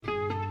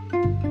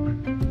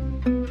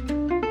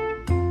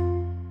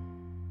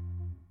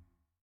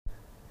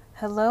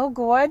Hello,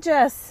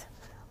 gorgeous.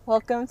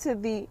 Welcome to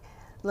the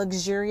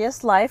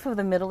luxurious life of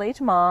the middle-aged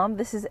mom.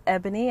 This is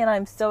Ebony, and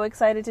I'm so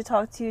excited to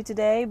talk to you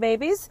today,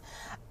 babies.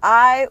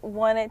 I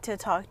wanted to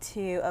talk to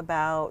you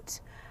about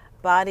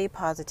body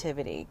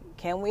positivity.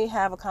 Can we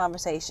have a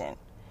conversation?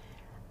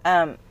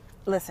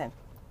 Listen,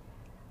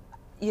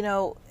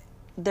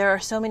 there are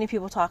so many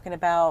people talking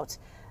about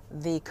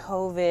the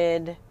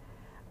COVID,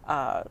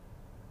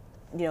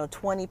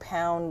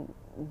 20-pound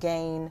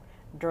gain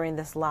during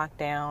this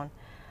lockdown.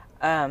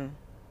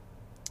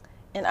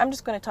 And I'm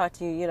just going to talk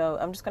to you,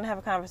 I'm just going to have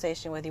a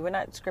conversation with you. We're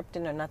not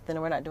scripting or nothing.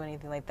 We're not doing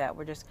anything like that.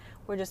 We're just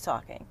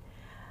talking.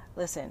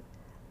 Listen,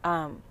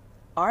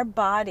 our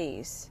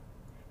bodies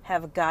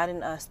have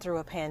gotten us through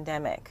a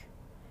pandemic.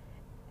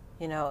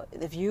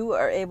 If you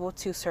are able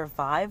to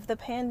survive the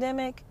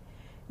pandemic,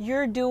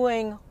 you're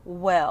doing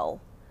well.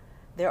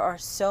 There are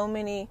so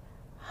many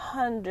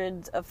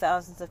hundreds of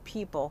thousands of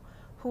people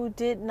who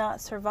did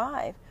not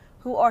survive,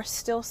 who are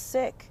still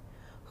sick,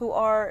 who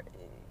are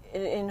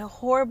in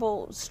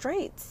horrible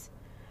straits.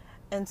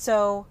 And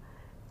so,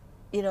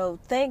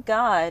 thank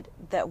God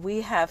that we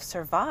have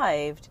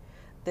survived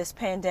this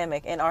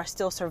pandemic and are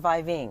still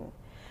surviving.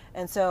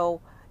 And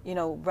so,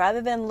 rather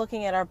than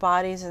looking at our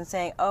bodies and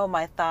saying, oh,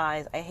 my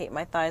thighs, I hate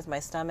my thighs, my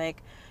stomach,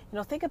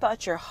 think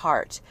about your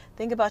heart,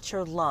 think about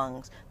your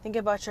lungs, think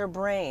about your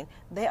brain.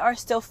 They are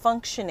still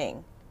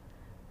functioning.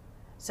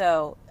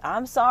 So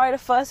I'm sorry to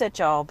fuss at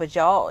y'all, but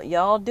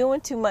y'all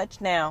doing too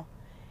much now.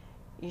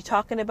 You're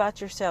talking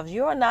about yourselves.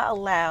 You are not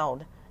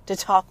allowed to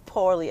talk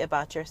poorly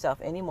about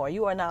yourself anymore.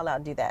 You are not allowed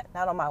to do that.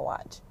 Not on my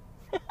watch.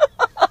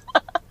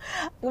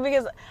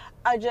 Because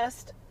I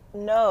just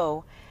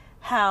know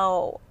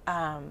how,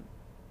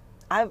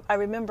 I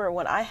remember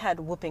when I had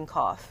whooping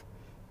cough.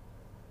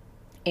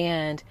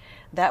 And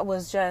that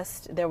was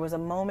there was a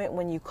moment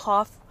when you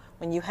cough,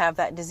 when you have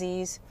that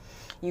disease,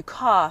 you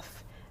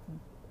cough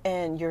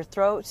and your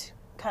throat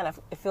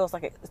it feels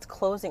like it's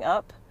closing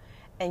up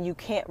and you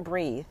can't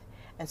breathe.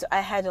 And so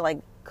I had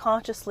to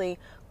consciously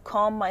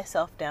calm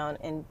myself down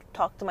and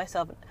talk to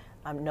myself.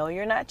 I know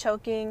you're not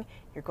choking.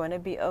 You're going to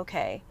be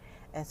okay.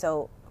 And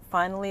so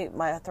finally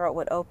my throat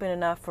would open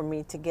enough for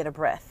me to get a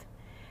breath.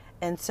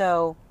 And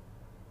so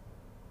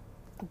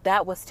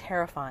that was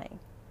terrifying.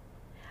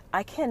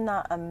 I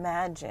cannot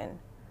imagine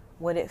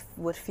what it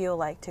would feel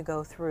like to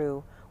go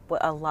through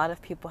what a lot of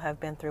people have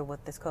been through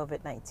with this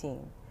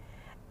COVID-19.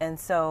 And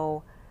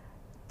so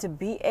to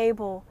be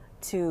able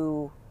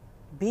to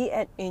be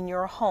in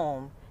your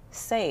home,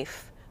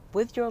 safe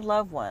with your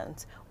loved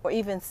ones, or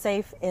even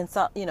safe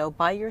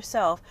by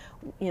yourself,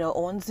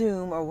 on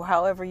Zoom or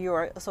however you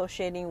are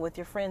associating with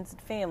your friends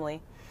and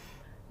family,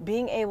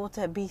 being able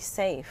to be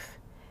safe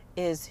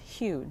is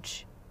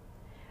huge.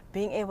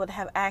 Being able to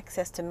have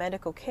access to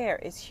medical care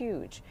is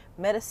huge.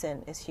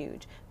 Medicine is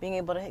huge. Being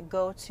able to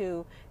go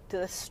to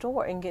the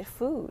store and get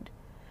food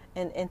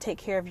and take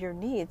care of your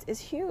needs is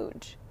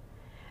huge.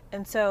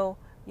 And so,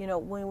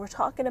 when we're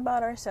talking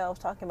about ourselves,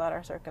 talking about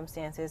our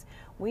circumstances,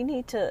 we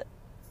need to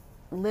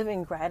live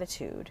in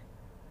gratitude.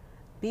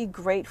 Be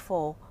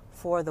grateful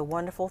for the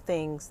wonderful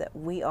things that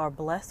we are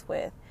blessed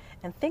with.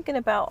 And thinking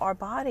about our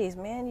bodies,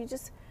 man,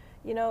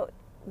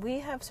 we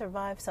have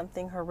survived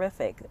something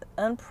horrific,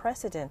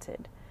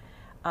 unprecedented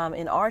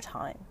in our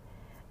time.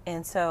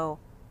 And so,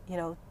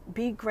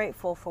 be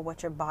grateful for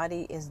what your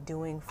body is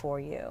doing for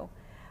you.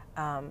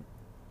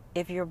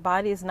 If your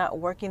body is not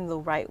working the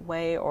right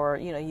way, or,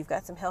 you've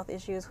got some health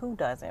issues, who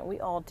doesn't? We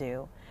all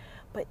do.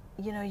 But,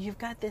 you've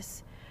got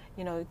this,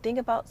 think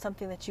about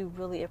something that you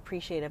really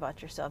appreciate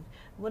about yourself.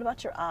 What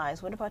about your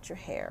eyes? What about your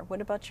hair?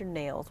 What about your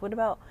nails? What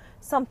about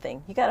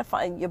something? You got to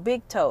find your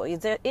big toe. Is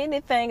there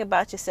anything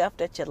about yourself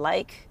that you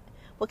like?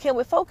 Well, can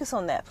we focus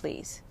on that,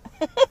 please?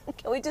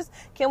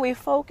 Can we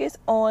focus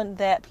on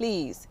that,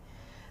 please?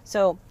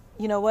 So,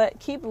 you know what?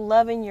 Keep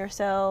loving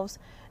yourselves.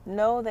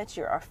 Know that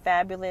you are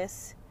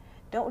fabulous.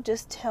 Don't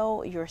just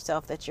tell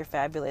yourself that you're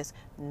fabulous.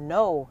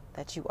 Know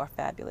that you are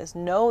fabulous.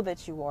 Know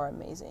that you are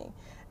amazing.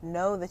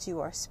 Know that you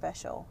are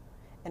special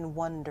and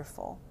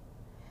wonderful.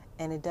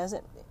 And it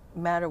doesn't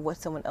matter what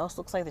someone else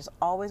looks like. There's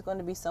always going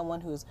to be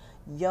someone who's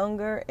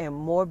younger and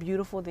more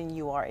beautiful than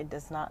you are. It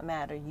does not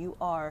matter. You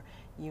are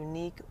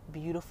unique,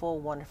 beautiful,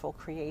 wonderful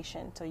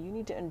creation. So you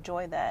need to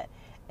enjoy that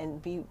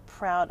and be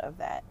proud of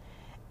that.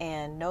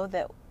 And know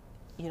that,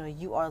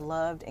 you are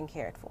loved and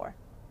cared for.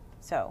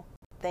 So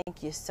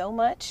thank you so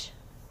much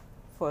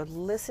for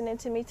listening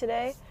to me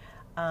today.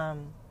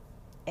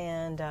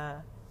 And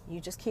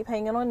you just keep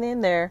hanging on in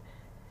there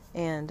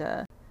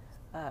and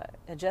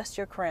adjust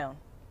your crown.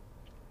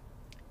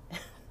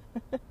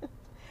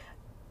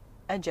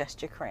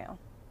 Adjust your crown.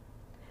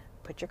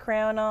 Put your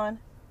crown on,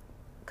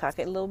 cock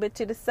it a little bit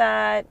to the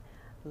side,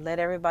 let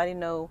everybody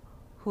know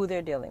who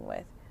they're dealing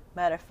with.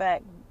 Matter of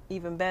fact,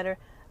 even better,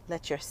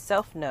 let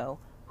yourself know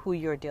who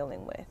you're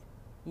dealing with.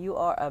 You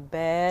are a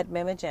bad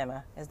mama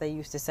jamma, as they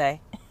used to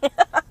say.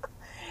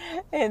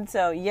 And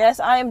so, yes,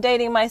 I am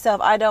dating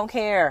myself. I don't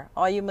care.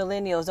 All you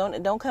millennials,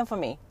 don't come for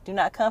me. Do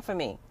not come for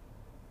me.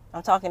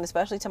 I'm talking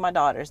especially to my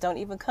daughters. Don't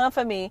even come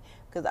for me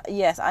because,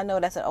 yes, I know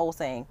that's an old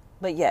saying.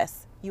 But,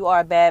 yes, you are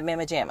a bad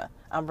mama jamma.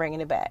 I'm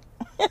bringing it back.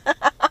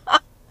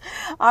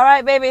 All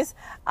right, babies.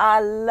 I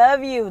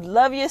love you.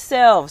 Love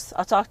yourselves.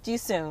 I'll talk to you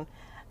soon.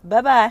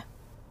 Bye-bye.